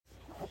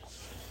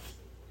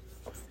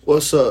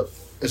What's up?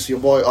 It's your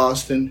boy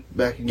Austin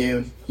back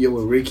again here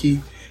with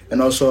Ricky, and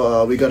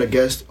also we got a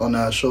guest on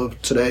our show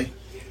today.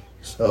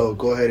 So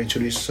go ahead and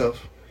introduce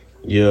yourself.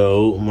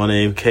 Yo, my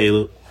name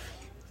Caleb.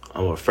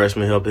 I'm a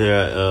freshman helper here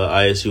at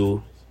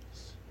ISU.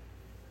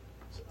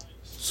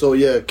 So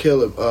yeah,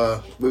 Caleb,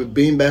 we're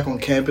being back on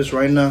campus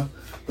right now.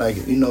 Like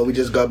we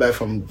just got back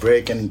from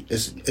break, and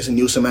it's a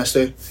new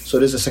semester. So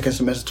this is the second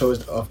semester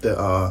towards of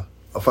the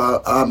of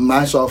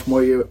my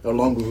sophomore year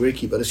along with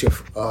Ricky, but it's your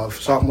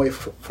sophomore year,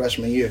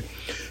 freshman year.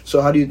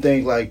 So how do you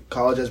think like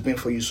college has been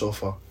for you so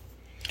far?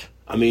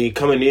 I mean,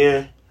 coming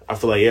in, I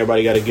feel like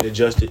everybody got to get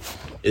adjusted.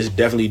 It's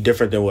definitely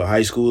different than what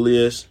high school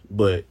is,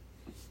 but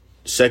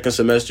second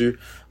semester,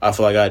 I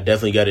feel like I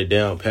definitely got it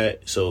down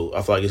pat. So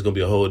I feel like it's gonna be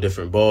a whole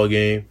different ball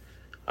game.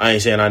 I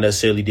ain't saying I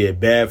necessarily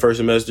did bad first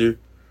semester,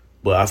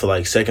 but I feel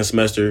like second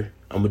semester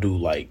I'm gonna do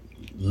like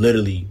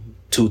literally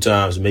 2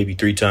 times, maybe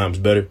 3 times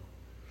better.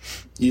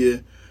 Yeah,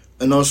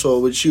 and also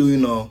with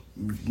you,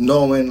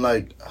 knowing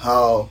like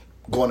how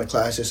going to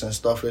classes and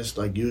stuff is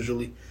like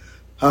usually,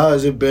 how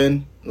has it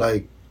been?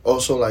 Like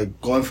also like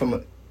going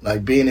from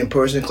like being in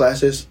person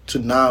classes to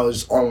now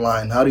is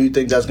online. How do you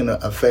think that's gonna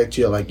affect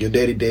your like your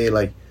day to day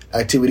like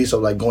activities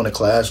of like going to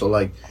class or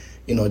like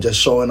just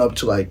showing up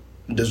to like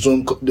the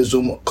Zoom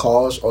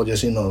calls or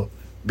just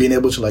being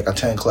able to like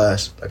attend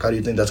class? Like how do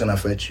you think that's gonna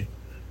affect you?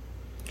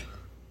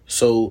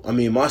 So I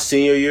mean, my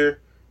senior year,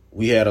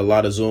 we had a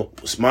lot of Zoom.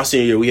 My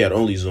senior year, we had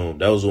only Zoom.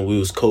 That was when we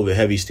was COVID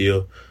heavy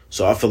still.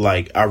 So I feel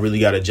like I really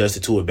got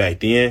adjusted to it back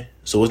then.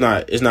 So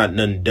it's not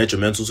nothing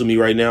detrimental to me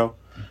right now.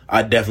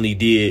 I definitely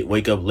did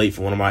wake up late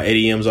for one of my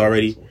ADMs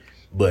already,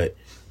 but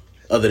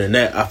other than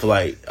that, I feel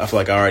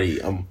like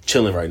I'm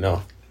chilling right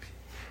now.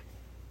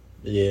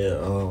 Yeah,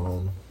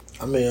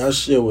 I mean, that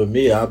shit with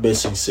me, I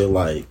basically said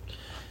like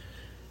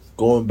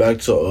going back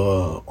to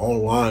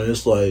online.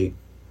 It's like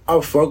I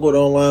fuck with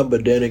online,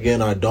 but then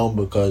again, I don't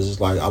because it's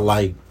like I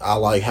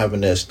like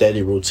having that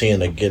steady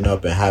routine of getting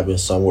up and having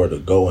somewhere to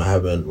go and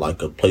having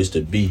like a place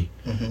to be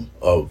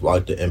of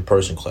like the in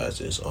person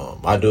classes.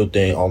 I do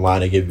think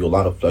online they give you a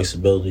lot of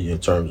flexibility in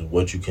terms of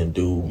what you can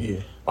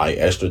do, like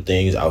extra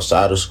things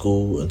outside of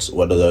school, and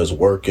whether that's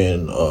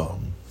working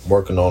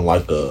on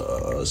like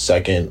a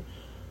second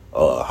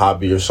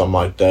hobby or something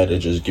like that. It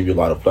just give you a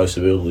lot of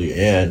flexibility,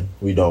 and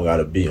we don't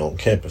gotta be on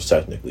campus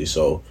technically,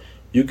 so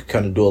you can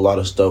kind of do a lot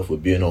of stuff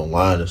with being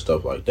online and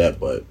stuff like that.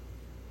 But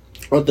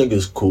I think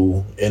it's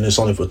cool, and it's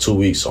only for 2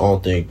 weeks, so I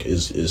don't think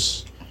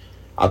is.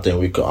 I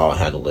think we could all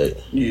handle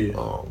it.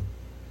 Yeah.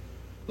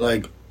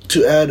 Like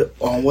to add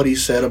on what he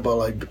said about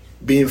like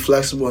being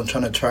flexible and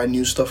trying to try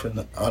new stuff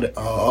and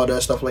all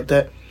that stuff like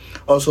that.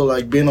 Also,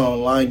 like being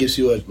online gives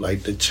you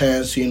like the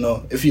chance,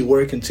 if you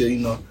work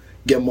until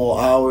get more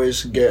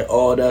hours, get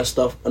all that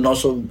stuff, and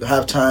also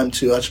have time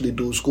to actually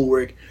do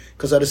schoolwork.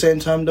 Because at the same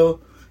time, though,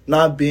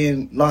 not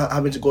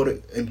having to go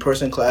to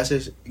in-person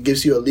classes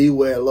gives you a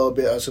leeway a little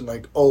bit as in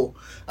like, oh,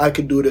 I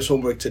could do this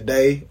homework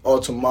today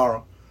or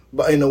tomorrow.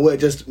 But in a way,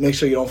 just make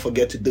sure you don't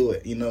forget to do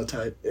it,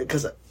 type.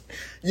 Because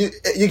you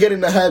get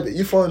in the habit.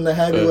 You fall in the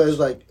habit where it's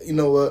like, you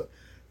know what,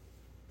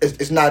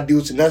 it's not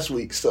due to next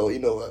week. So, you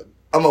know what,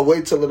 I'm going to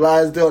wait till the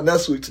last day of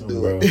next week to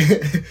do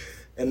it.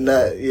 And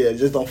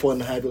just don't fall in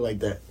the habit like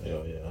that.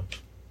 Yeah.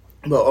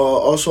 But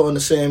also on the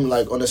same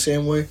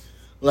way,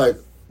 like,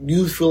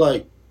 you feel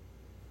like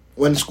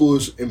when school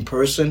is in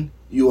person,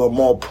 you are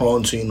more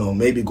prone to,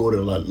 maybe go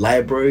to like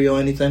library or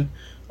anything?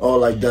 Or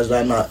like, does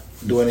that not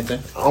do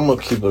anything? I'm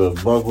gonna keep it a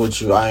buck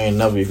with you. I ain't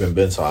never even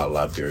been to a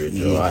library,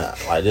 Joe.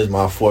 This is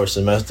my 4th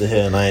semester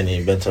here, and I ain't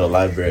even been to a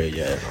library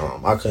yet.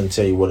 I couldn't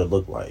tell you what it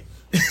looked like.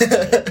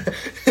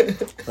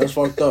 That's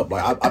fucked up.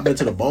 Like I've been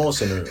to the Bone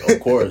Center, of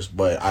course,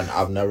 but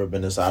I've never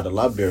been inside the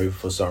library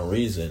for some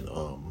reason.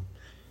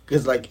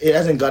 Because like it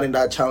hasn't gotten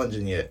that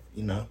challenging yet,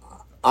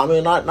 I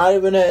mean, not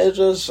even that. It's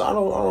just I'm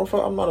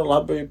not a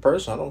library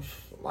person. I don't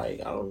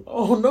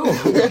know.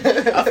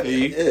 I feel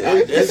you.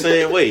 That's the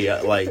same way.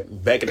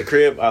 Like back in the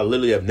crib, I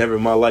literally have never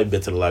in my life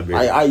been to the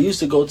library. I used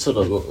to go to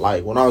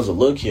when I was a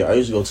little kid, I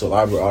used to go to the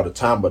library all the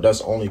time, but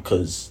that's only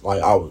because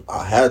like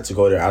I had to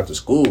go there after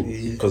school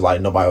because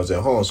like nobody was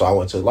at home, so I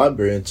went to the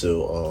library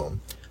until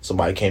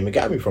somebody came and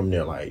got me from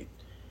there. Like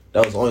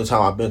that was the only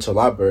time I've been to the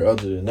library.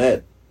 Other than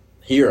that,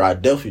 here I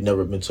definitely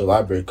never been to the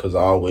library because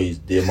I always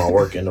did my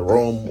work in the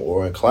room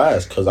or in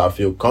class because I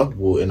feel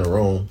comfortable in the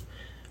room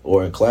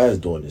or in class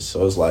doing this.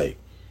 So it's like,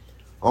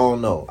 I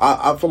don't know.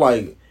 I feel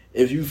like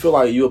if you feel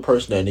like you're a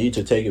person that needs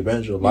to take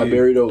advantage of the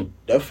library, though,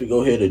 definitely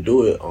go ahead and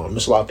do it.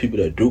 There's a lot of people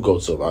that do go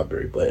to the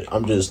library, but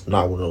I'm just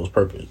not one of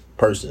those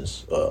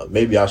persons.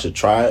 Maybe I should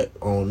try it.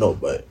 I don't know,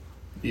 but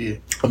yeah.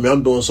 I mean,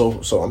 I'm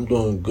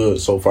doing good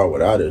so far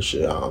without this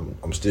shit.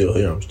 I'm still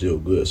here. I'm still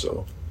good.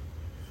 So,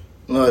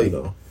 like,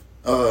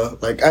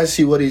 like I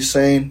see what he's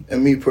saying,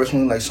 and me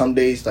personally, like some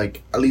days,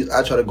 like at least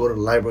I try to go to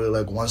the library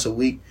like once a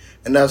week,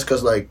 and that's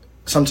because like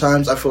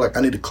sometimes I feel like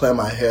I need to clear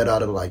my head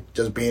out of like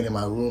just being in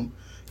my room.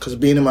 Because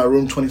being in my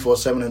room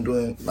 24/7 and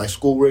doing like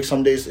schoolwork,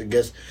 some days it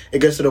gets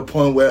to the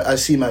point where I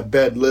see my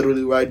bed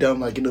literally right down.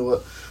 Like, you know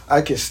what,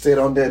 I can stay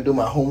down there and do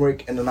my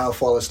homework and then I'll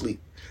fall asleep.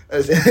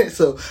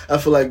 So I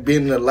feel like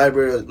being in the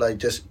library, like,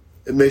 just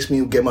it makes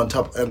me get on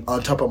top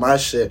of my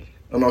shit,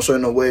 and also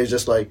in a way, it's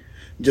just like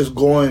just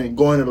going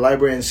to the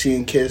library and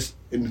seeing kids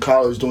in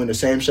college doing the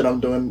same shit I'm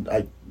doing.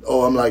 Like,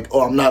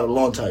 I'm not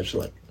alone type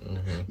shit. Like,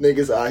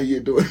 niggas out here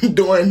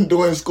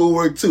doing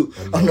schoolwork too.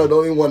 I'm not the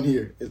only one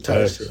here. It's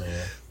type shit.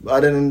 Yeah. But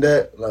other than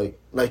that,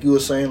 like you were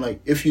saying,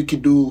 like, if you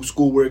could do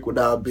schoolwork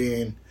without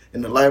being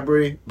in the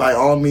library, by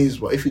all means.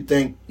 But if you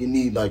think you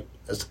need like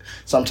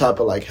some type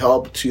of like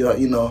help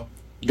to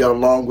get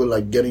along with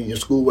like getting your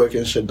schoolwork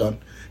and shit done,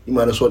 you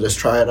might as well just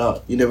try it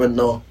out. You never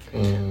know.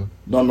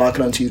 Don't knock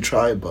it until you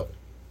try it, but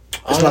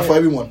it's not for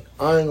everyone.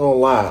 I ain't gonna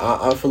lie.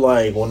 I feel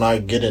like when I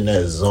get in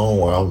that zone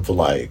where I'm feel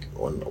like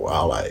where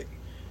I like,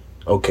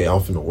 okay, I'm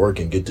finna work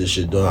and get this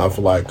shit done. I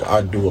feel like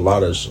I get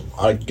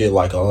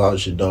like a lot of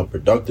shit done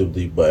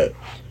productively, but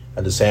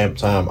at the same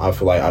time, I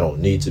feel like I don't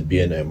need to be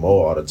in that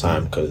mode all the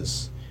time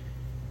because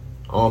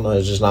I don't know,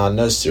 it's just not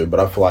necessary. But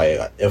I feel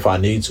like if I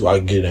need to, I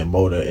can get in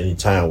mode at any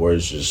time where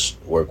it's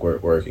just work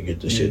and get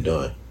this shit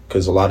done.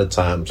 Because a lot of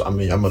times, I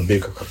mean, I'm a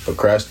big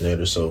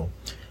procrastinator, so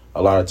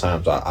a lot of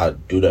times I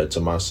do that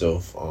to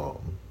myself.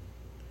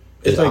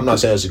 I'm not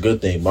saying it's a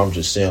good thing, but I'm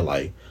just saying,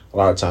 like, a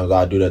lot of times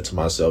I do that to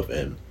myself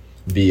and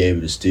be able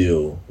to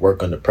still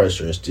work under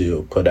pressure and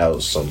still put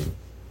out some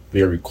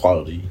very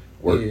quality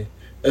work. Yeah.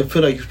 I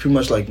feel like it's pretty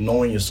much like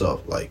knowing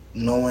yourself, like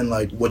knowing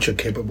like what you're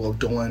capable of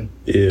doing,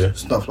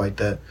 stuff like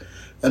that.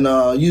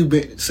 And you've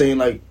been saying,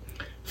 like,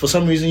 for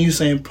some reason you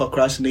saying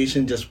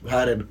procrastination just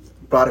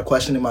brought a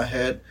question in my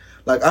head.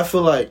 Like, I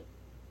feel like,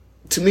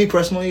 to me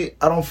personally,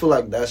 I don't feel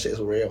like that shit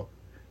is real.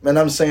 Man,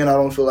 I'm saying I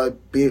don't feel like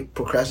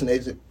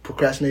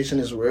procrastination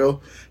is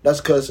real. That's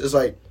because it's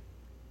like,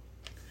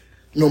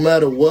 no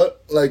matter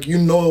what, like, you're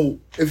gonna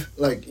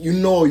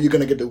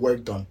get the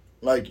work done.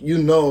 Like,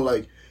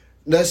 like,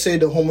 let's say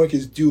the homework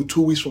is due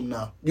 2 weeks from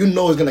now.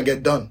 It's gonna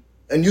get done.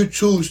 And you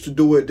choose to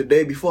do it the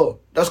day before.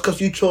 That's because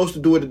you chose to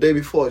do it the day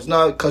before. It's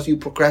not because you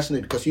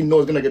procrastinate, because it's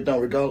gonna get done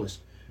regardless.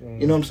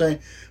 You know what I'm saying?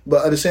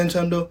 But at the same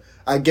time, though,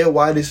 I get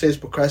why they say it's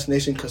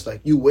procrastination, because,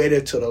 like, you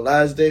waited till the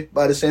last day.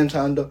 But at the same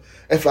time, though,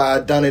 if I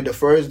had done it the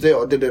first day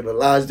or did it the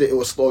last day, it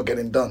was slow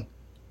getting done.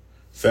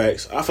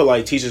 Facts. I feel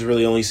like teachers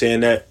really only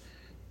saying that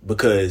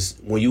because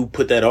when you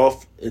put that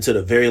off into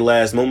the very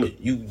last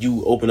moment,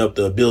 you open up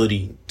the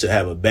ability to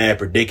have a bad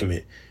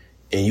predicament,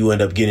 and you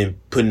end up getting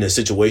put in a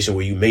situation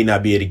where you may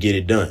not be able to get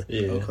it done.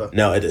 Yeah. Okay.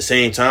 Now, at the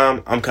same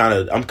time, I'm kind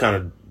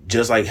of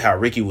just like how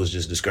Ricky was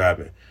just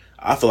describing.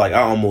 I feel like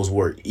I almost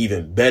work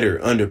even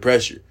better under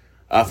pressure.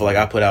 I feel like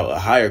I put out a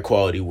higher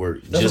quality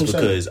work just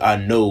because I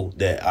know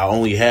that I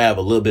only have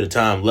a little bit of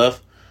time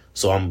left,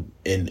 so I'm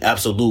in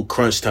absolute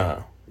crunch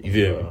time. You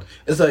feel me?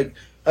 It's like,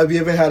 have you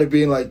ever had it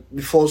being like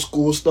before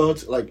school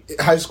starts, like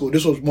high school?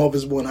 This was more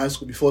visible in high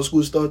school. Before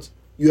school starts,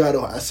 you had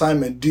an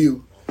assignment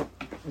due,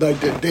 like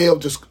the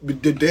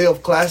day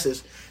of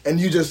classes, and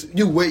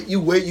you wait,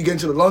 you get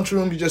into the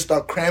lunchroom, you just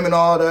start cramming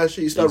all that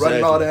shit, you start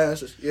writing all the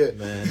answers. Yeah,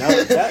 man,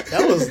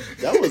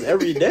 that was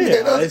every day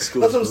in high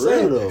school. That's what I'm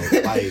saying. Though.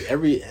 Like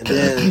and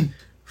then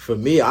for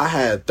me, I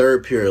had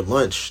third period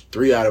lunch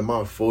 3 out of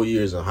my 4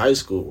 years in high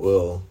school.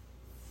 Well,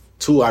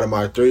 2 out of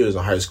my 3 years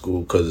in high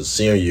school, because the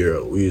senior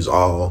year we was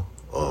all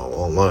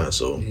online.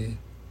 So,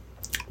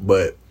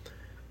 but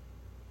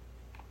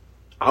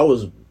I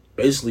was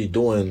basically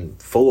doing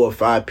 4 or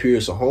 5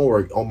 periods of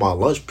homework on my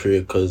lunch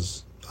period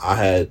because I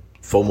had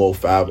 4 or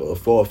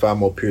 5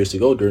 more periods to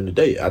go during the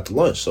day after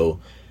lunch. So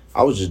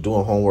I was just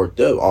doing homework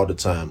there all the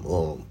time.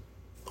 On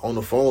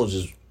the phone,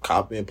 just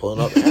copying, pulling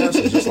up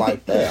answers just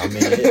like that. I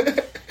mean,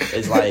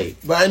 it's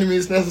like, by any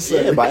means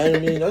necessary. Yeah, by any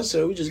means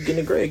necessary. We just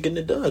getting it great, getting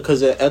it done.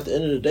 Because at the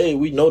end of the day,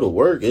 we know the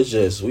work. It's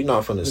just we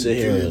not finna sit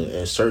here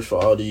and search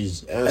for all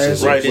these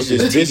answers. Right, it's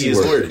just busy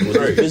work.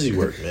 Busy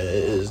work, man.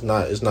 It's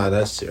not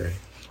necessary.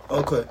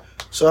 Okay,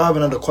 so I have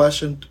another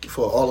question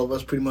for all of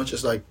us. Pretty much,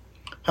 it's like,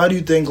 how do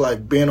you think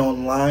like being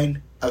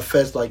online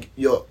affects like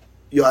your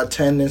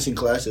attendance in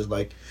classes?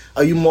 Like,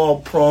 are you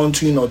more prone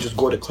to just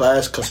go to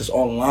class because it's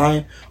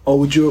online, or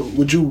would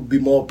you be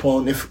more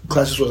prone if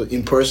classes was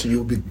in person? You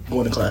would be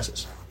going to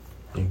classes.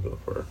 You go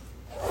first.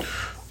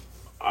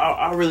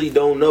 I really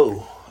don't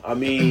know. I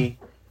mean,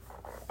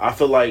 I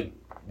feel like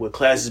with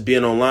classes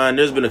being online,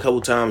 there's been a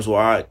couple times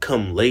where I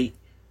come late,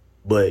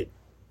 but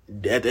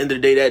at the end of the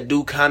day, that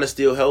do kind of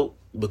still help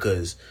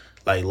because,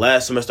 like,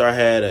 last semester I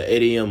had an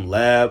 8 a.m.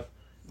 lab,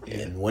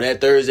 and when that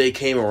Thursday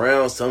came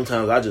around,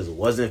 sometimes I just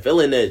wasn't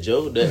feeling that,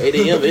 Joe. The 8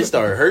 a.m., it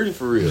started hurting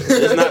for real.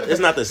 It's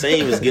not the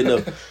same as getting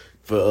up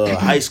for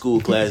high school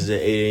classes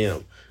at 8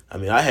 a.m. I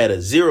mean, I had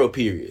a 0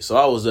 period, so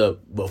I was up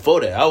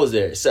before that. I was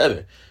there at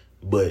 7,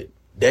 but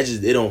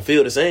it don't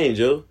feel the same,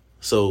 Joe.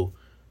 So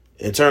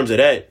in terms of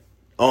that,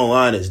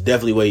 online is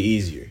definitely way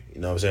easier. You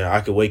know what I'm saying?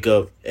 I could wake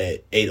up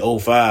at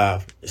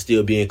 8:05 and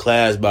still be in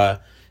class by,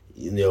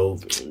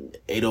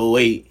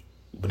 8:08,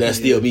 but that's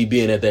still me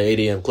being at that 8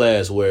 a.m.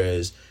 class.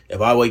 Whereas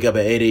if I wake up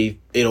at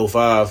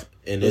 8:05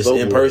 and it's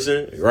in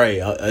person, right,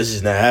 it's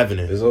just not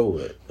happening. It's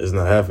over. It's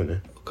not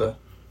happening. Okay.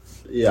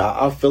 Yeah,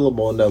 I feel them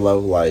on that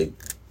level. Like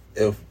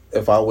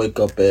if I wake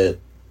up at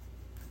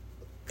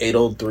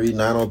 8:03,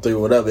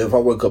 9:03, whatever. If I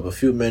wake up a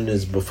few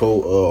minutes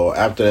before or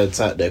after that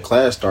time, that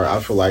class start, I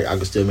feel like I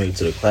can still make it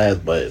to the class.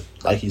 But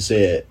like you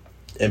said,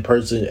 in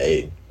person,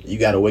 hey, you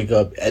got to wake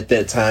up at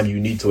that time. You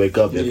need to wake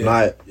up. If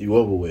not, you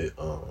over with.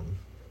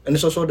 And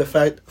it's also the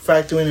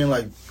factoring in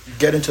like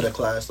getting to the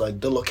class,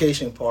 like the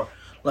location part.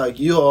 Like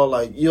you are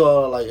like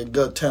a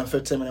good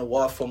 10-15 minute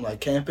walk from like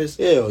campus.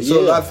 Yeah,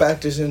 so that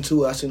factors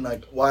into I think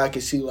like why I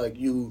can see like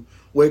you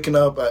waking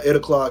up at 8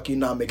 o'clock, you're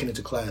not making it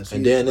to class.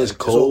 And then it's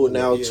cold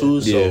now too,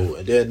 so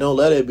and then don't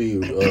let it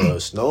be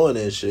snowing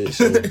and shit.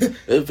 So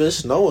if it's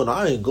snowing,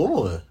 I ain't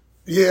going.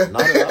 Yeah,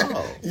 not at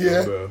all.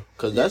 Yeah, bro.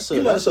 Cause that's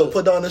you might as well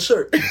put down the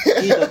shirt.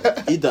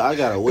 either I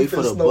gotta wait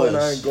for the bus.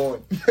 I ain't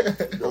going.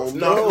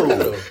 No,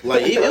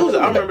 like it was.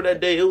 I remember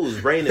that day. It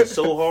was raining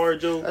so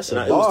hard, Joe. That's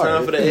it was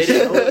time for the 8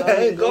 a.m. I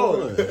ain't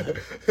going.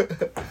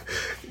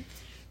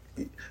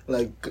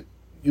 Like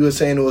you were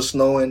saying, it was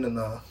snowing and.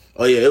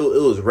 Oh yeah, it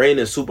was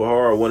raining super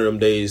hard one of them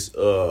days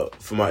for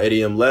my 8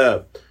 a.m.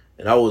 lab,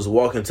 and I was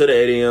walking to the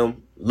 8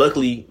 a.m.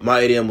 Luckily, my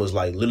 8 a.m. was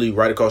like literally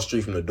right across the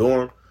street from the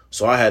dorm.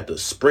 So I had to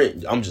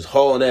sprint. I'm just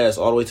hauling ass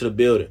all the way to the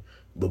building.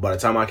 But by the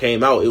time I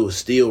came out, it was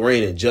still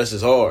raining just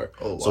as hard.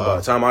 Oh, wow. So by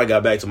the time I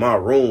got back to my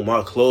room,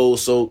 my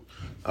clothes soaked.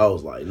 I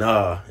was like,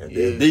 nah.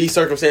 If these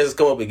circumstances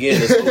come up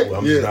again, it's cool.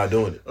 I'm just not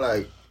doing it.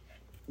 Like,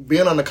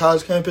 being on the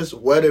college campus,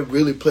 weather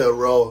really play a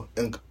role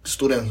in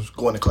students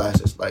going to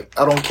classes. Like,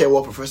 I don't care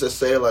what professors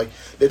say. Like,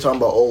 they're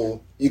talking about,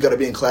 oh, you got to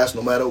be in class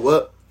no matter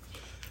what.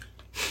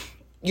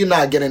 You're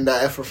not getting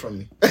that effort from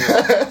me.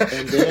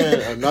 And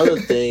then another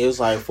thing is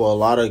like for a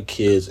lot of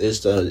kids, it's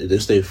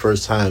their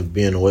first time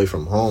being away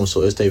from home,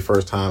 so it's their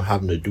first time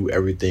having to do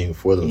everything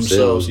for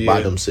themselves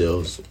by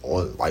themselves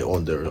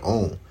on their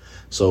own.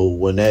 So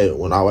what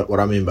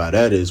I mean by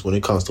that is when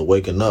it comes to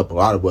waking up, a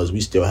lot of us we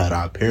still had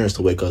our parents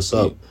to wake us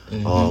up.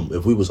 Mm-hmm.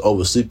 If we was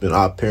oversleeping,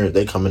 our parents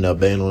they come in there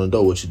banging on the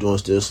door. What you doing?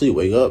 Still asleep?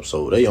 Wake up!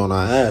 So they on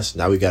our ass.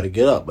 Now we got to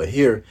get up. But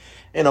here.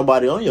 Ain't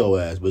nobody on your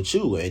ass but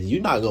you, and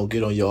you're not gonna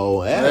get on your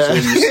own ass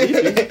when you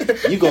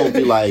sleeping. You gonna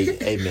be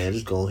like, "Hey man,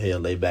 just go ahead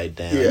and lay back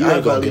down." You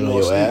ain't gonna get on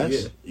your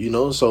ass, you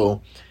know.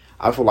 So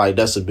I feel like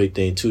that's a big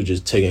thing too,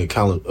 just taking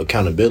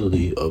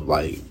accountability of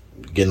like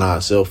getting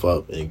ourselves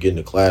up and getting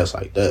to class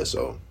like that.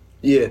 So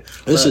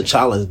it's a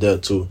challenge there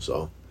too.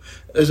 So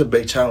it's a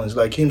big challenge.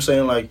 Like him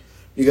saying, like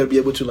you gotta be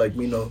able to like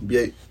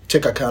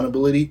take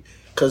accountability.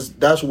 Because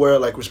that's where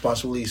like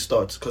responsibility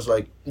starts. Because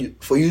like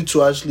for you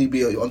to actually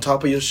be on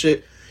top of your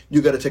shit.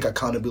 You gotta take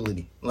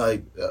accountability.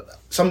 Like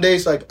some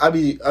days, like I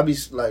be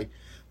like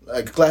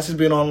classes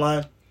being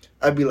online.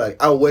 I'd be like,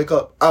 I'll wake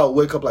up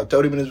like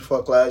 30 minutes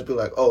before class. Be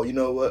like, oh, you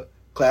know what?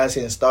 Class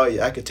ain't started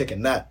yet. I could take a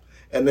nap.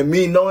 And then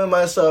me knowing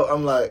myself,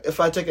 I'm like, if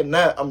I take a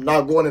nap, I'm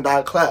not going to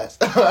that class.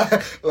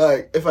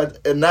 Like if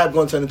a nap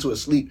going to turn into a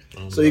sleep.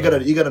 So you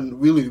gotta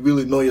really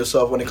really know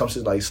yourself when it comes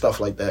to like stuff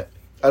like that.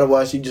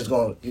 Otherwise, you're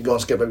gonna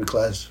skip every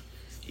class.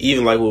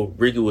 Even like what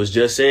Ricky was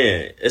just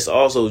saying, it's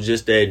also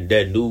just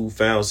that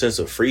newfound sense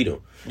of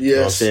freedom. Yes. You know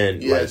what I'm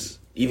saying? Yes. Like,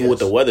 even with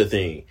the weather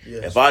thing.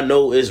 Yes. If I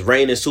know it's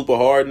raining super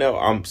hard now,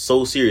 I'm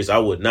so serious, I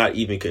would not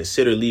even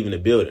consider leaving the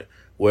building.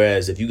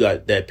 Whereas if you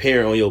got that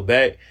parent on your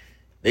back,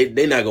 they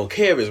not going to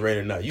care if it's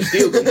raining or not. You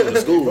still going to go to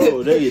school.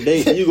 Bro,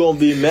 you going to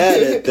be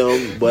mad at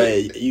them,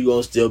 but you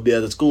going to still be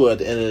at the school at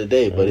the end of the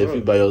day. But if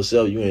you by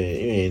yourself, you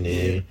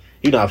ain't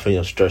you're not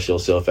finna stress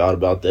yourself out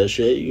about that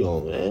shit. You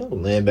gonna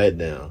land back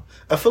down.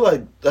 I feel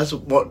like that's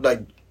what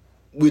like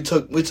we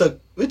took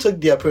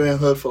the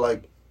parenthood for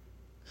like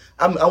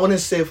I wouldn't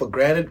say for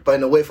granted, but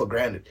in a way for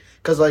granted.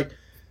 Cause like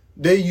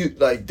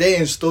they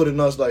instilled in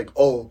us like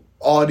all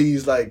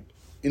these like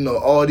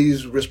all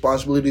these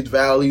responsibilities,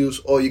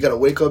 values. Oh, you gotta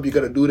wake up, you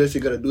gotta do this, you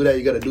gotta do that,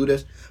 you gotta do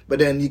this. But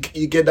then you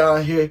get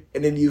down here,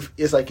 and then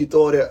it's like you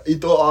throw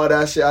all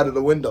that shit out of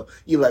the window.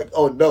 You're like,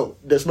 oh no,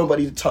 there's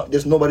nobody to tell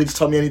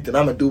me anything.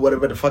 I'm gonna do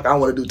whatever the fuck I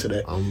want to do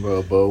today.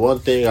 Bro, but one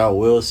thing I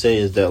will say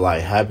is that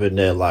like having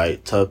that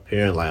like tough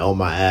parent like on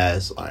my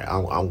ass, like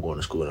I'm going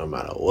to school no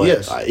matter what.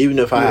 Yes. Like, even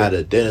if I had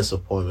a dentist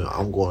appointment,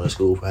 I'm going to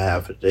school for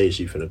half a day.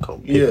 She finna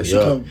come pick me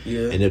up.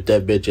 And if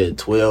that bitch at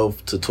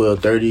 12 to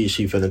 12:30,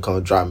 she finna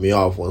come drop me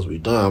off. Once we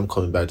done, I'm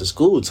coming back to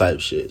school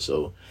type shit.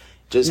 So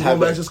just going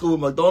back to school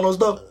with McDonald's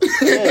though.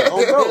 Yeah,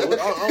 bro,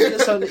 I'm getting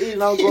something to eat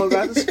and I'm going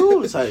back to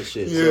school type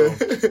shit. Yeah.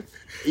 So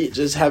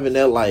just having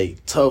that like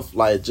tough,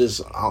 like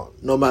just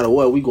no matter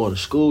what, we going to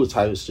school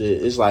type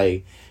shit.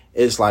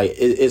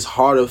 It's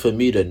harder for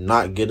me to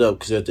not get up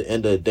because at the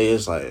end of the day,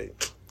 it's like,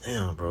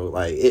 damn, bro,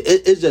 like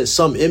it's just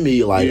something in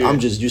me. Like I'm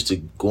just used to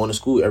going to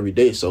school every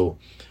day, so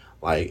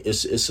like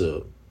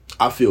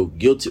I feel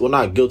guilty. Well,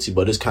 not guilty,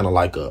 but it's kind of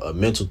like a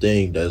mental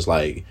thing that's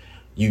like,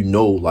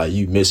 like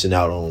you missing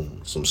out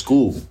on some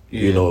school,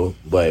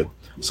 but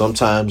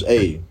sometimes,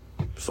 hey,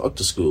 fuck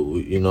the school,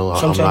 I'm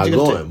not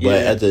going.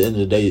 But at the end of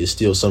the day, it's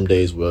still some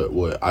days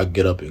where I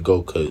get up and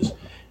go because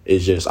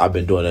it's just, I've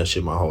been doing that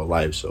shit my whole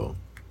life, so.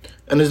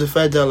 And it's the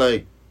fact that,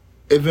 like,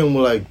 even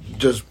with, like,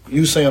 just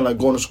you saying, like,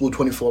 going to school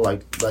 24,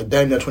 like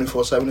damn near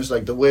 24/7, it's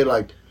like the way,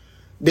 like,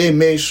 they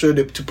made sure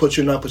to put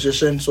you in that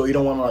position, so you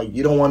don't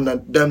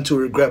want them to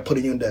regret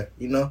putting you in there.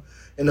 You know,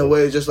 in a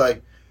way, it's just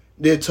like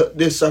they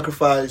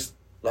sacrifice.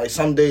 Like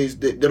some days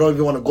they don't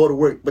even want to go to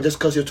work, but just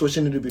because your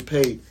tuition need to be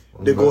paid,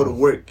 they go to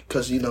work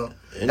because you know.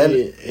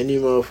 Any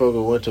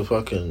motherfucker went to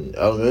fucking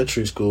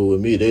elementary school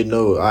with me, they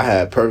know I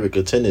had perfect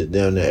attendance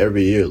down there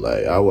every year.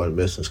 Like I wasn't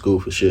missing school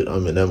for shit.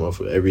 I'm in that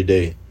motherfucker every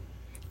day.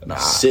 Nah.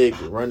 Sick,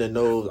 running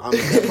nose. I'm in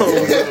that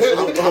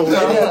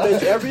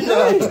bitch every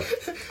day.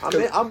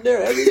 I'm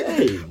there every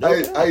day. No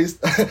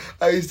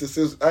I used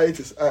to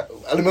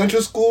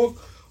elementary school.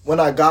 When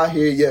I got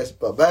here, yes,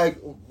 but back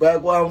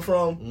where I'm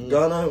from,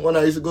 Ghana, when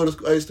I used to go to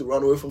school, I used to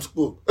run away from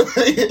school. Like,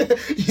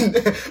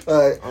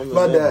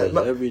 my dad,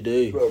 every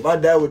day. Bro, my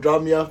dad would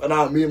drop me off, and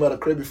I'd meet him at the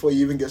crib before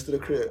he even gets to the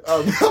crib.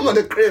 I'm at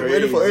the crib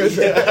waiting for him.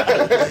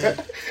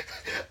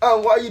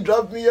 Why you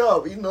drop me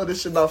off? You know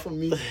this shit not for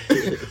me.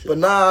 But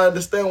now I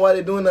understand why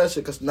they're doing that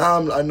shit, because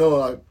now I know,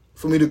 like,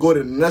 for me to go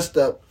to the next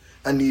step,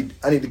 I need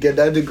to get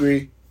that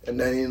degree. And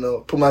then, you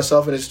know, put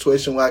myself in a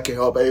situation where I can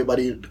help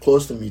everybody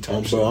close to me.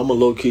 Bro, I'm a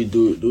low key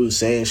do the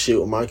same shit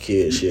with my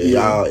kids. Shit.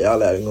 Yeah. Y'all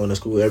let them go to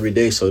school every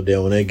day, so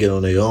then when they get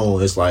on their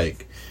own, it's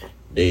like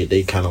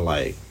they kind of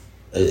like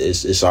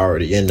it's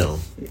already in them.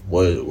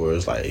 Where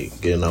it's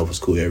like getting off of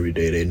school every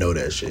day, they know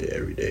that shit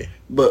every day.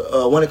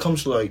 But when it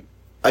comes to like,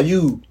 are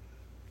you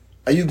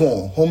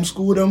going to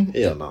homeschool them?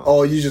 Yeah, no.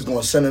 Or are you just going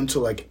to send them to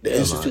like the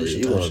institution?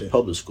 You going to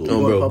public school?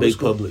 No, bro, big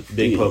public.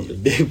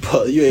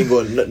 You ain't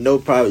going no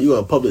private. You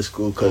going to public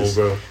school because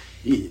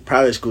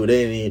private school that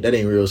ain't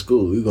real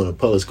school. You going to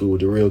public school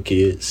with the real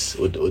kids,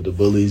 with the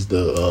bullies,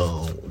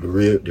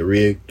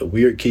 the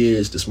weird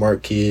kids, the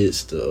smart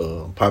kids,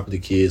 the popular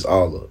kids,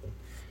 all of them.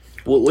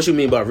 What you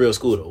mean by real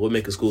school though? What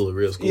make a school a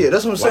real school? Yeah,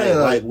 that's what I'm saying.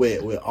 Like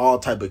with all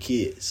type of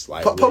kids.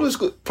 Like public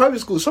school,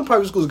 private school. Some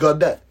private schools got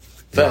that.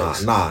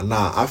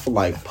 Nah. I feel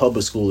like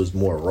public school is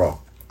more raw.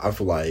 I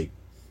feel like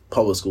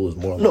public school is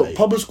more. No,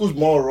 public school is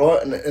more raw,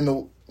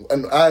 and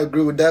I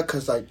agree with that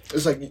because like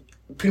it's like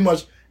pretty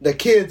much the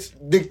kids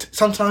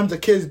sometimes the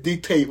kids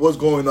dictate what's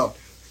going on.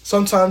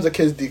 Sometimes the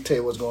kids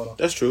dictate what's going on.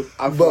 That's true.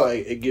 I feel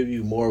like it gives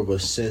you more of a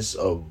sense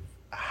of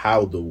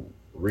how the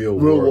real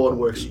world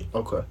works.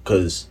 Okay.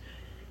 Because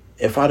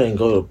if I didn't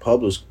go to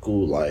public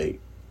school, like,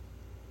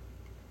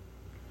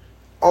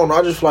 I don't know,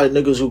 I just feel like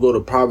niggas who go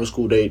to private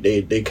school, they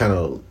kind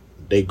of.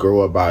 They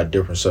grow up by a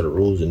different set of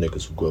rules than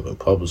niggas who grew up in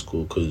public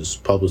school, because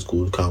public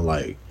school is kind of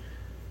like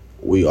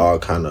we all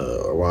kind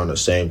of around the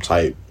same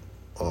type.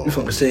 We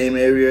from the same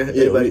area.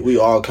 Yeah, we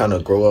all kind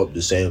of grow up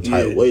the same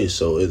type way,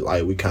 so it's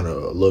like we kind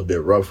of a little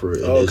bit rougher.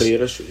 And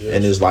that's true.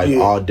 And it's like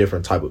all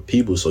different type of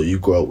people. So you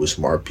grow up with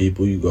smart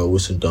people, you grow up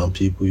with some dumb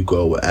people, you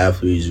grow up with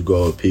athletes, you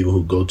grow up with people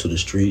who go to the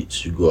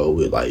streets, you grow up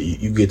with like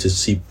you get to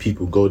see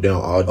people go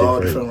down all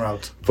different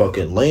routes,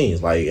 fucking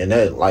lanes, like, and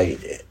that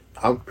like.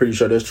 I'm pretty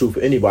sure that's true for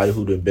anybody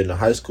who done been to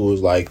high school.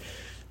 Is like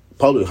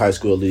public high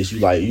school, at least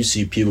you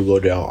see people go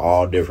down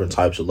all different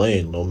types of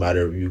lanes. No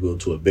matter if you go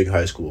to a big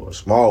high school or a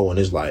small one,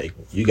 it's like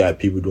you got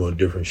people doing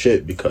different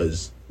shit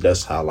because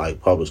that's how like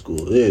public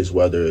school is.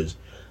 Whether it's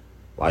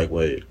like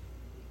with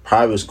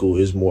private school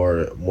is more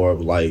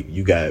of like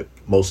you got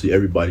mostly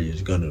everybody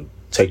is gonna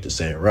take the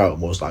same route.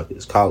 Most likely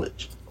it's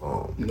college.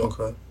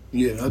 Okay.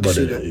 Yeah, I can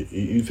see that.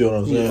 You feel what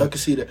I'm saying? Yeah, I can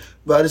see that.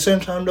 But at the same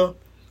time though,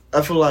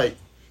 I feel like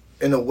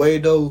in a way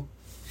though,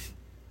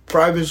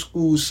 private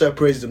schools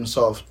separates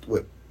themselves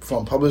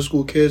from public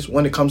school kids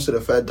when it comes to the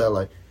fact that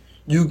like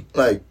you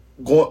going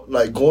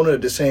to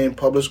the same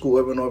public school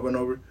over and over and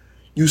over.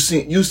 You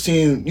seen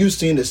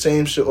the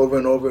same shit over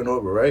and over and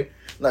over, right?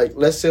 Like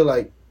let's say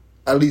like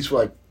at least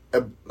like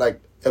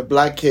a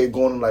black kid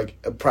going to like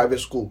a private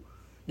school,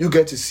 you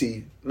get to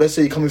see. Let's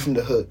say you're coming from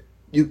the hood,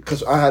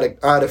 because I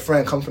had a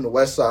friend come from the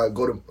west side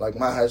go to like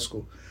my high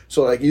school,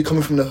 so like you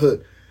coming from the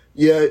hood.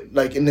 Yeah,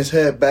 like in his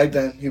head back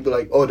then, he'd be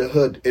like, "Oh, the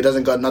hood, it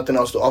doesn't got nothing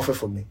else to offer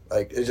for me.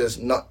 Like it's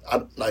just not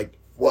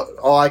what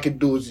all I could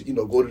do is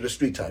go to the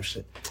street type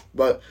shit."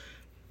 But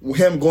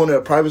him going to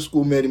a private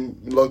school made him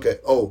look at,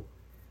 oh,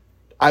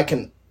 I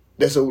can.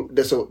 There's a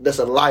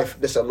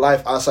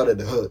life outside of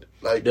the hood.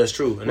 Like that's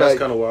true, and that's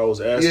kind of why I was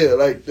asking. Yeah,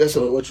 like that's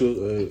what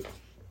you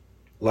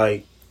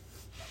like,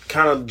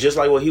 kind of just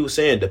like what he was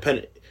saying.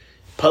 Dependent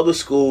public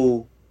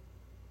school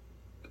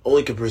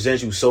only can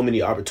present you so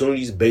many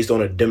opportunities based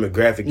on a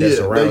demographic that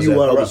surrounds that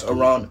public school.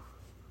 Around.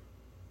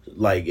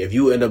 Like if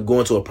you end up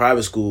going to a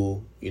private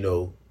school,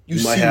 you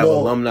might have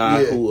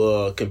alumni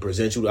who can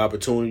present you the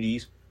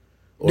opportunities.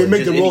 They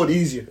make the road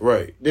easier,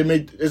 right?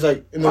 It's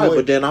like in the way.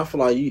 But then I feel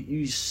like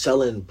you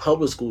selling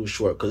public schools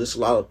short because there's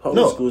a lot of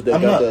public schools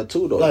that got that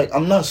too, though. Like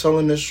I'm not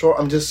selling this short.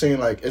 I'm just saying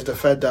like it's the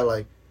fact that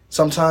like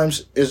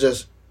sometimes it's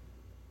just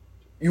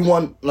you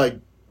want like.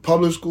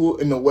 Public school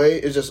in a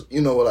way is just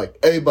like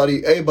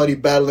everybody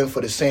battling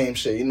for the same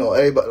shit.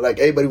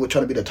 Everybody was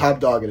trying to be the top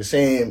dog at the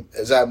same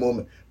exact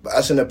moment. But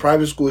as in the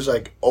private school, it's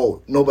like,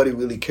 oh, nobody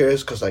really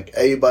cares because like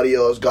everybody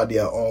else got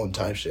their own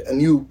type shit.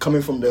 And you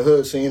coming from the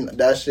hood, seeing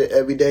that shit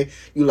every day,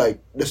 you like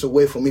there's a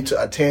way for me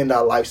to attain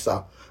that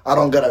lifestyle. I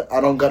don't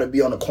gotta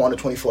be on the corner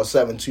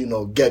 24/7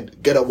 to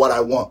get at what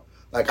I want.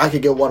 like I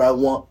could get what I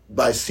want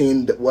by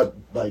seeing what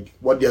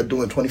they're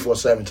doing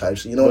 24/7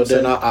 types. You know what I'm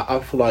saying? But then I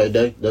feel like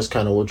that's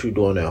kind of what you're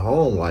doing at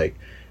home. Like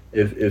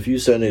if you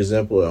set an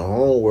example at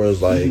home where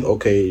it's like,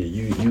 okay,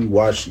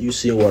 you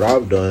see what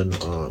I've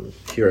done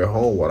here at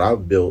home, what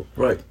I've built,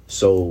 right?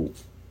 So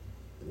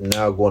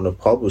now going to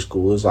public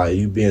school, it's like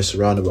you being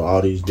surrounded by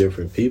all these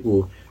different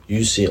people.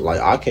 You see,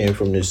 like I came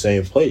from the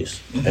same place,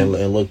 and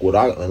look what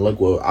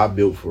I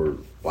built for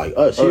like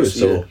us here.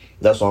 So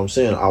that's what I'm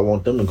saying. I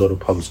want them to go to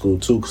public school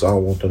too, because I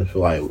don't want them to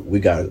feel like we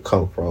gotta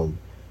come from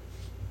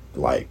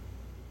like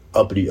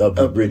uppity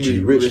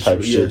rich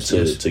type shit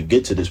to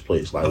get to this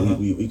place. Like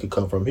we could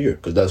come from here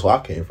because that's where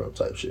I came from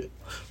type shit.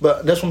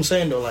 But that's what I'm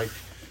saying though. Like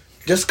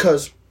just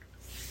because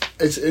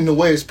it's in a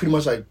way, it's pretty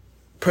much like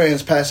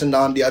parents passing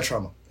down their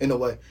trauma. In a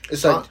way,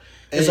 it's like.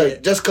 It's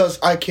like just because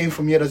I came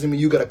from here doesn't mean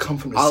you gotta come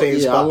from the same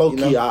spot.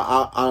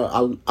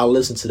 I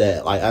listen to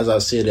that. Like as I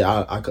said it,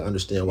 I could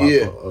understand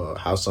why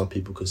how some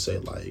people could say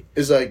like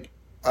it's like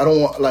I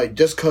don't want like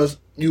just because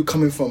you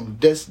coming from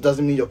this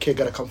doesn't mean your kid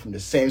gotta come from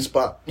the same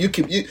spot.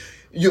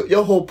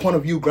 Your whole point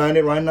of view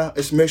grinding right now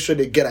is make sure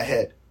they get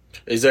ahead.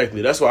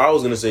 Exactly. That's what I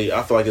was gonna say.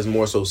 I feel like it's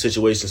more so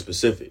situation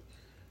specific.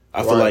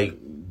 I feel like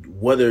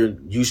whether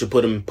you should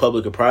put them in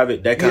public or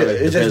private, that kind of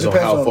depends on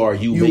how far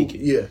you make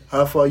it. Yeah,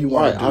 how far you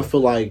want to do I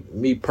feel like,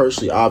 me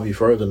personally, I'll be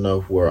further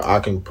enough where I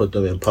can put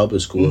them in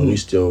public school and we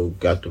still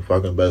got the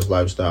fucking best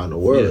lifestyle in the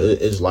world. Yeah.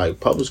 It's like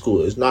public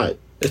school is not...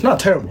 It's not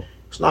terrible.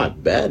 It's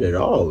not bad at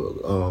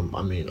all.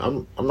 I mean,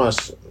 I'm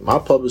not... My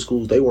public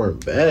schools, they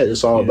weren't bad.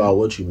 It's all about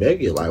what you make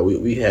it. Like,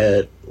 we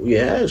had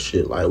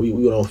shit. Like, we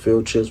went on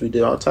field trips. We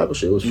did all type of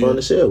shit. It was fun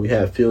as hell. We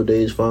had field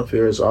days, fun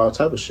fairs, all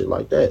type of shit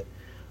like that.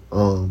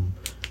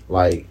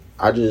 Like...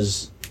 I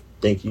just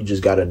think you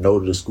just got to know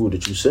the school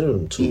that you send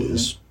them to.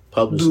 It's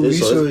public.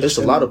 It's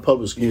a lot of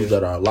public schools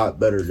that are a lot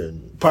better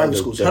than private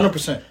schools.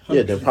 100%.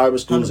 Yeah, than private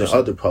schools 100%. And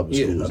other public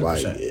schools. 100%.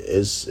 Like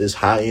it's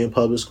high end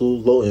public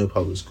schools, low end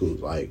public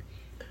schools. Like,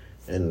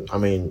 and I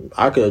mean,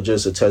 I could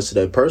just attest to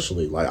that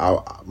personally. Like,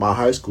 my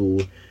high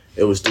school,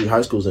 it was 3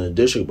 high schools in the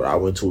district, but I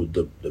went to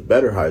the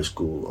better high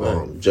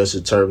school. Just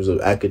in terms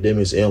of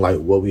academics and like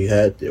what we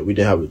had there. We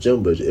didn't have a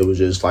gym, but it was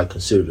just like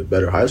considered a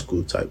better high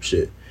school type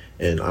shit.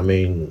 And I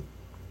mean.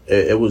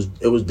 It was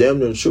damn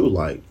near true,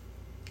 like,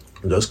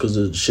 just because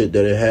of the shit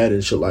that it had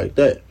and shit like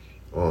that.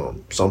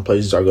 Some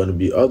places are going to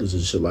be others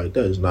and shit like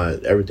that. It's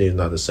not, everything's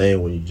not the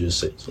same when you just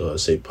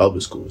say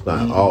public school. It's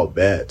not all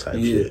bad type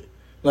shit.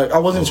 Like, I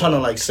wasn't trying to,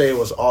 like, say it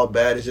was all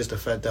bad. It's just the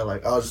fact that,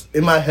 like,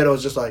 in my head, I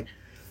was just like,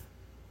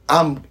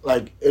 I'm,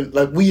 like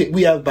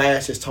we have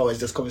biases towards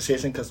this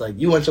conversation because, like,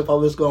 you went to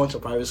public school, I went to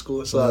private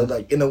school. So,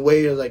 like, in a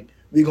way, it's like,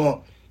 we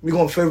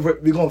gonna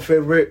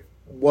favorite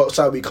what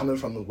side we coming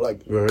from,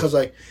 like, because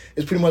like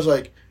it's pretty much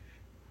like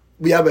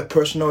we have a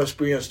personal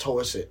experience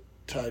towards it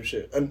type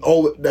shit, and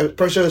that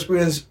personal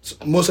experience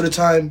most of the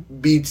time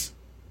beats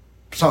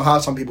how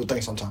some people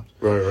think sometimes.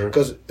 Right.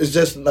 Because it's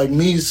just like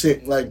me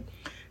seeing, like,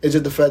 it's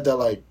just the fact that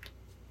like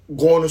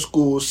going to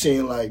school,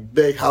 seeing like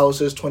big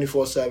houses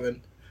 24/7,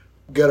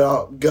 get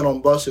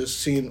on buses,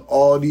 seeing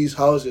all these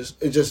houses.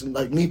 It's just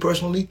like me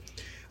personally,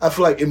 I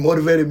feel like it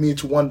motivated me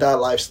to want that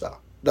lifestyle.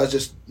 That's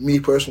just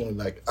me personally.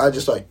 Like I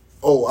just like.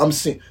 Oh, I'm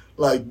seeing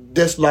like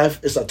this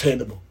life is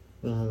attainable.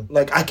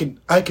 Like I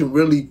can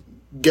really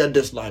get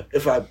this life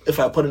if I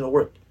put in the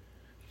work.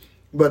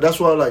 But that's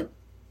why like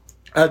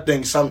I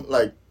think some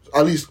like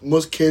at least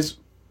most kids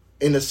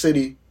in the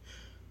city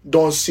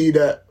don't see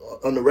that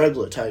on the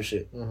regular type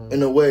shit.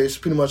 In a way, it's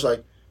pretty much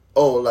like,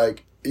 oh,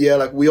 like yeah,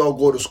 like we all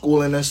go to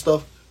school and that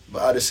stuff.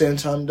 But at the same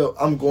time though,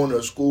 I'm going to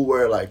a school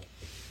where like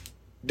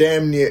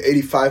damn near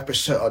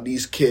 85% of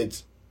these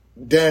kids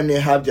damn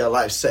near have their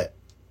life set.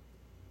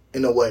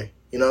 In a way,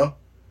 you know?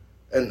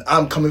 And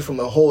I'm coming from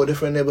a whole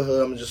different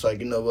neighborhood. I'm just like,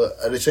 you know, but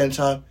at the same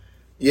time,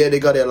 yeah, they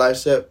got their life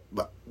set,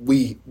 but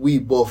we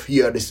both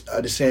here at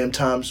the same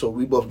time, so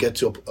we both get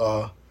to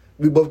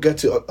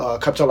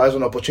capitalize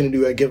on the opportunity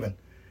we're given.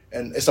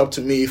 And it's up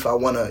to me if I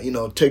want to, you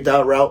know, take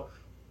that route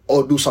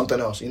or do something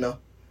else, you know?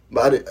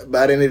 But at the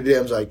end of the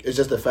day, it's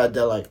just the fact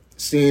that, like,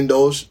 seeing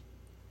those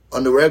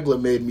on the regular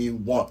made me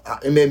want,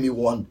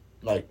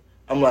 like,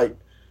 I'm like,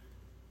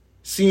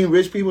 seeing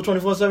rich people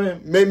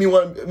 24/7 makes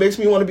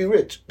me want to be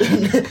rich.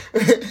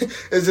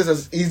 It's just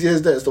as easy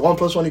as that. It's the 1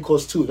 + 1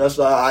 = 2. That's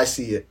how I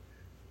see it.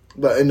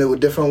 But in a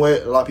different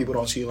way, a lot of people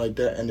don't see it like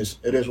that, and it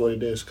is what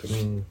it is because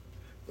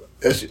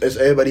it's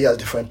everybody has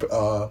different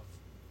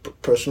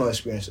personal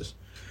experiences.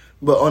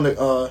 But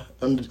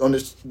on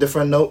this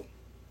different note,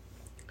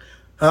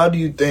 how do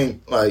you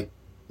think, like,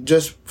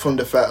 just from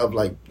the fact of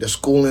like the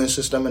schooling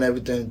system and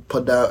everything,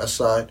 put that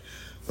aside,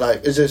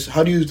 like, it's just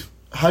how do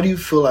you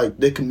feel like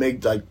they can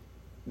make like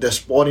the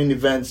sporting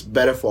events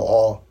better for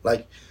all?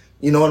 Like,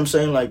 you know what I'm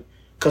saying? Like,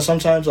 cause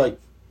sometimes like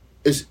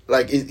it's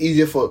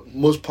easier for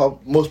most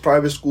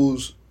private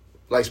schools,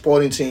 like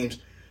sporting teams,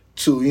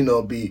 to, you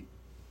know, be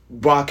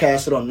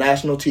broadcasted on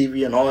national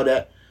TV and all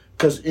that,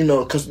 cause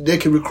they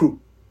can recruit,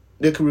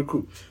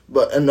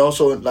 but and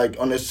also like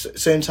on the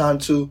same time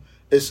too,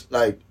 it's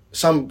like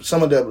some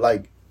of the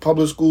like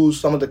public schools,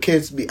 some of the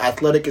kids be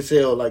athletic as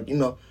hell, like,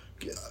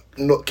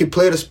 can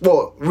play the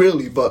sport,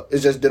 really, but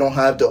it's just they don't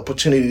have the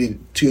opportunity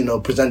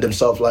to, present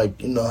themselves like,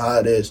 how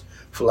it is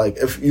for, like,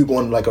 if you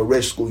going to, like, a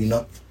rich school,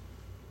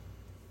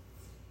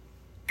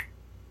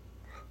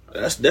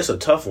 That's a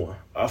tough one.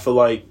 I feel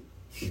like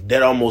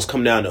that almost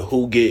come down to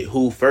who get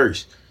who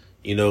first.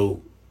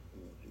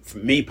 For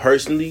me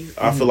personally,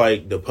 I feel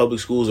like the public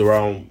schools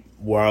around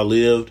where I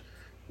lived,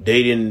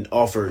 they didn't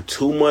offer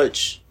too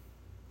much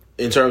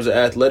in terms of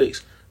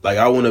athletics. Like,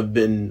 I wouldn't have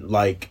been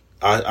like,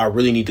 I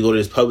really need to go to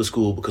this public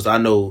school because I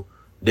know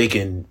they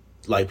can,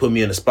 like, put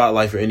me in the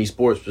spotlight for any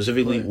sport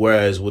specifically. Right.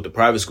 Whereas with the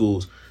private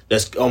schools,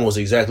 that's almost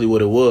exactly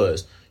what it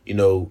was.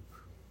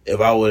 If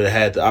I would have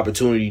had the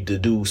opportunity to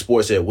do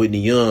sports at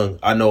Whitney Young,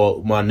 I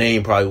know my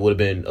name probably would have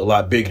been a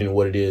lot bigger than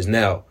what it is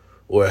now.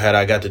 Or had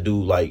I got to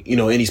do, like,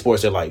 any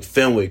sports at, like,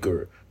 Fenwick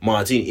or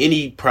Montini,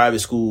 any private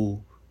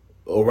school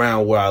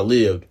around where I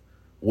lived,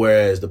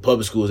 whereas the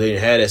public schools, they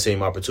didn't have that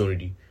same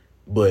opportunity.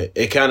 But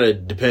it kind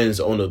of depends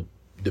on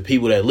the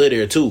people that live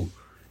there, too.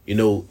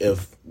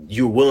 If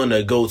you're willing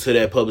to go to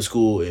that public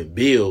school and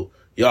build,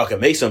 y'all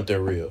can make something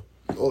real.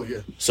 Oh, yeah.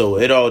 So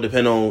it all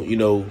depends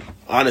on,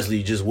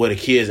 honestly, just where the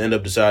kids end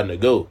up deciding to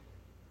go.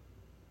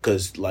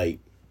 Because, like,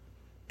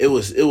 it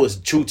was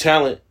true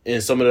talent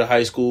in some of the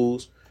high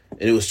schools,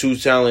 and it was true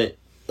talent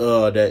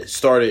that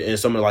started in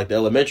some of, like, the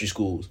elementary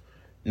schools.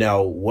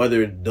 Now,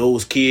 whether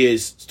those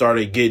kids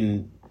started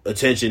getting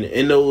attention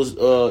in those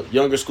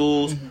younger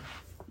schools,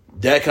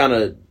 that's kind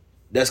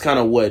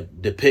of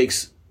what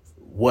depicts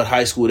what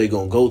high school they're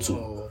going to go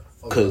to.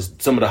 Because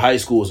some of the high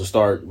schools will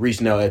start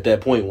reaching out at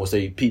that point once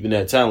they peeping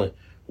that talent.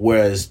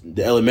 Whereas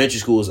the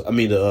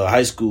the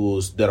high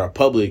schools that are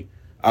public,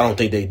 I don't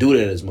think they do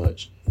that as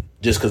much.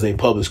 Just because they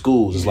public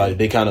schools, it's like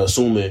they kind of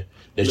assuming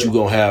that you're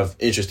going to have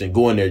interest in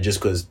going there just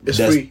because it's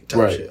that's free type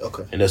right. Shit.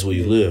 Okay. And that's where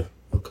you live.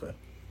 Okay.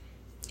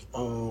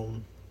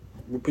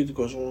 Repeat the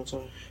question one more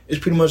time. It's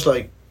pretty much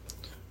like,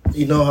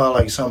 how,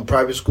 like, some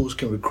private schools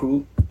can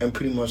recruit and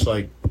pretty much,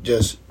 like,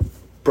 just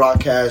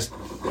broadcast,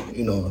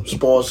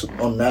 sports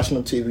on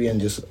national TV and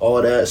just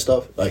all that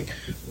stuff, like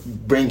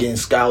bring in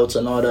scouts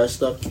and all that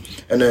stuff.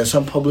 And then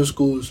some public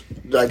schools,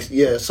 like,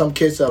 some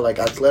kids are, like,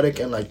 athletic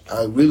and, like,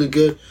 are really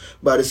good,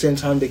 but at the same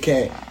time they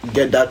can't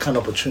get that kind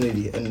of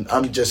opportunity. And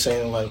I'm just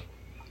saying,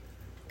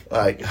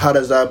 like how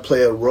does that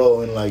play a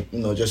role in, like,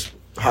 just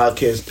how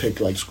kids pick,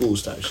 like,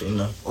 schools type shit,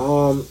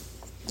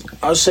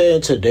 I'd say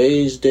in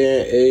today's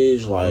day and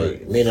age,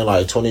 like, meaning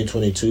like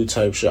 2022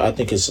 type shit, I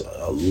think it's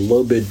a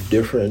little bit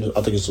different.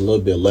 I think it's a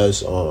little bit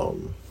less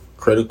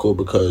critical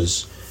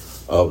because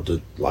of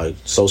the, like,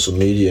 social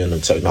media and the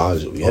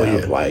technology we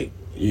have. Yeah. Like,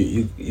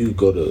 you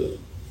go to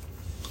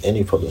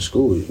any public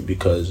school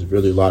because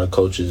really a lot of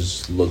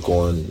coaches look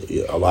on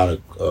a lot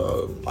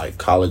of like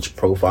college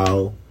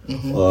profile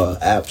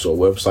apps or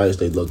websites.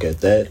 They look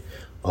at that.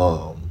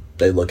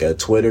 They look at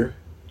Twitter.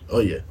 Oh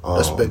yeah,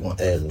 that's a big one.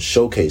 And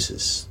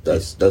showcases.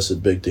 That's a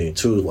big thing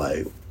too.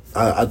 Like,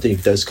 I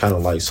think that's kind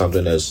of like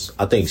something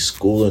I think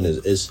schooling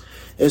is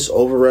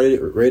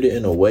overrated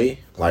in a way.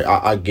 Like,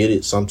 I get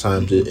it.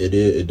 Sometimes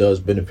it does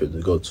benefit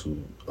to go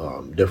to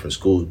different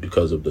schools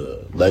because of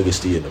the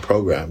legacy and the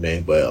program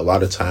name. But a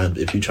lot of times,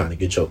 if you're trying to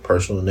get your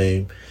personal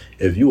name,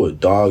 if you a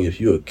dog,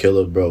 if you a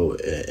killer, bro,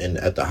 and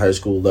at the high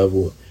school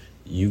level,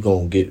 you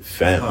gonna get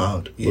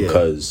found.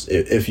 Because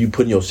if you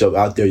putting yourself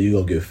out there, you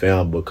gonna get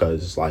found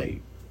because it's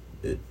like.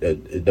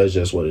 That's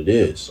just what it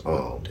is.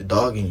 The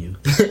dog in you.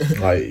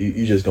 Like,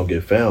 you just gonna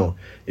get found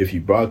if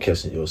you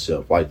broadcasting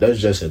yourself. Like, that's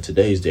just in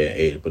today's day and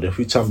age. But if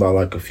we talking about,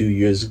 like, a few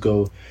years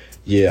ago,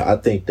 I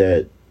think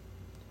that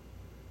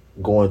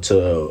going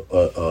to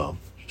a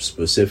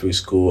specific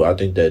school, I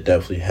think that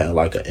definitely had,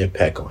 like, an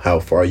impact on how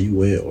far you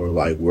went or,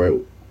 like,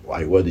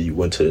 whether you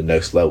went to the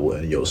next level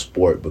in your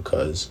sport,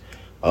 because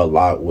a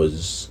lot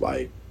was,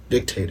 like,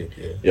 dictated,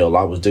 a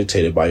lot was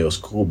dictated by your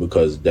school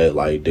because that,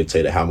 like,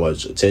 dictated how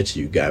much attention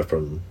you got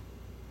from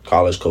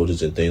college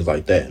coaches and things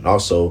like that. And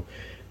also,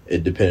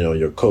 it depended on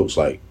your coach.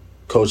 Like,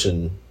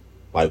 coaching,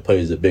 like,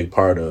 plays a big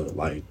part of,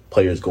 like,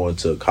 players going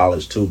to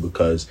college too,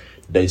 because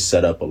they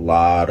set up a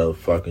lot of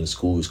fucking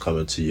schools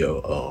coming to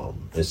your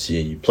and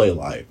seeing you play.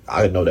 Like,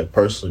 I know that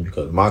personally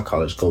because my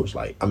college coach,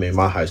 my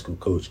high school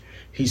coach,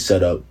 he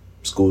set up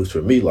schools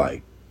for me.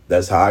 Like,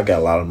 that's how I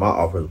got a lot of my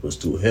offers was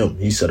through him.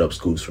 He set up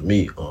schools for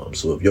me.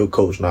 So if your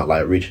coach not,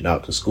 like, reaching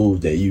out to schools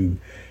that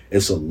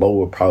it's a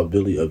lower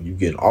probability of you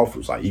getting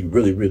offers. Like, you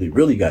really, really,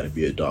 really got to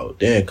be a dog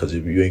then, because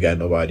if you ain't got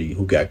nobody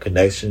who got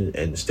connection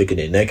and sticking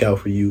their neck out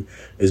for you,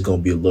 it's going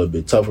to be a little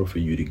bit tougher for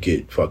you to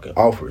get fucking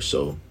offers.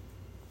 So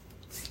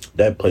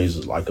that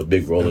plays, like, a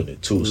big role in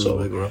it too.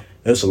 So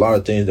there's a lot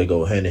of things that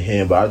go hand in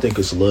hand, but I think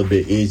it's a little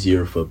bit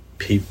easier for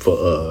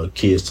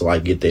kids to,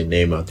 like, get their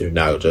name out there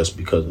now just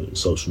because of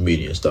social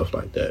media and stuff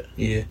like that.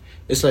 Yeah,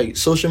 it's like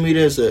social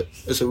media is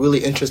a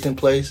really interesting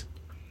place,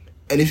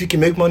 and if you can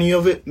make money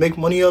of it, make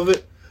money of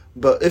it.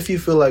 But if you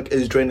feel like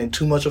it's draining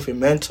too much of your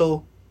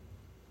mental,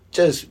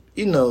 just,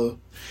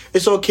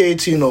 it's okay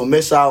to,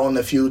 miss out on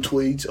a few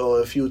tweets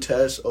or a few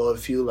tests or a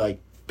few,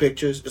 like,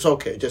 pictures. It's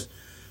okay, just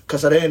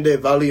Because at the end of the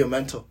day, value your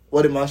mental.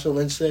 What did Marshall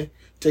Lynch say?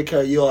 Take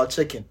care of you all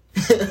chicken.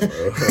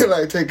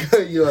 Like, take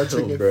care of you all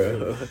chicken.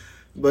 Bro.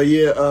 But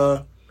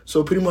yeah,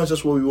 so pretty much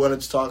that's what we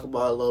wanted to talk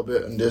about a little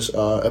bit in this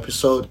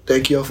episode.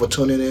 Thank you all for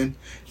tuning in.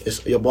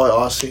 It's your boy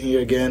Austin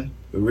here again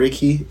with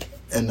Ricky.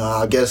 And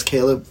I guess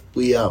Caleb,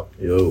 we out.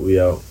 Yo, we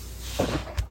out.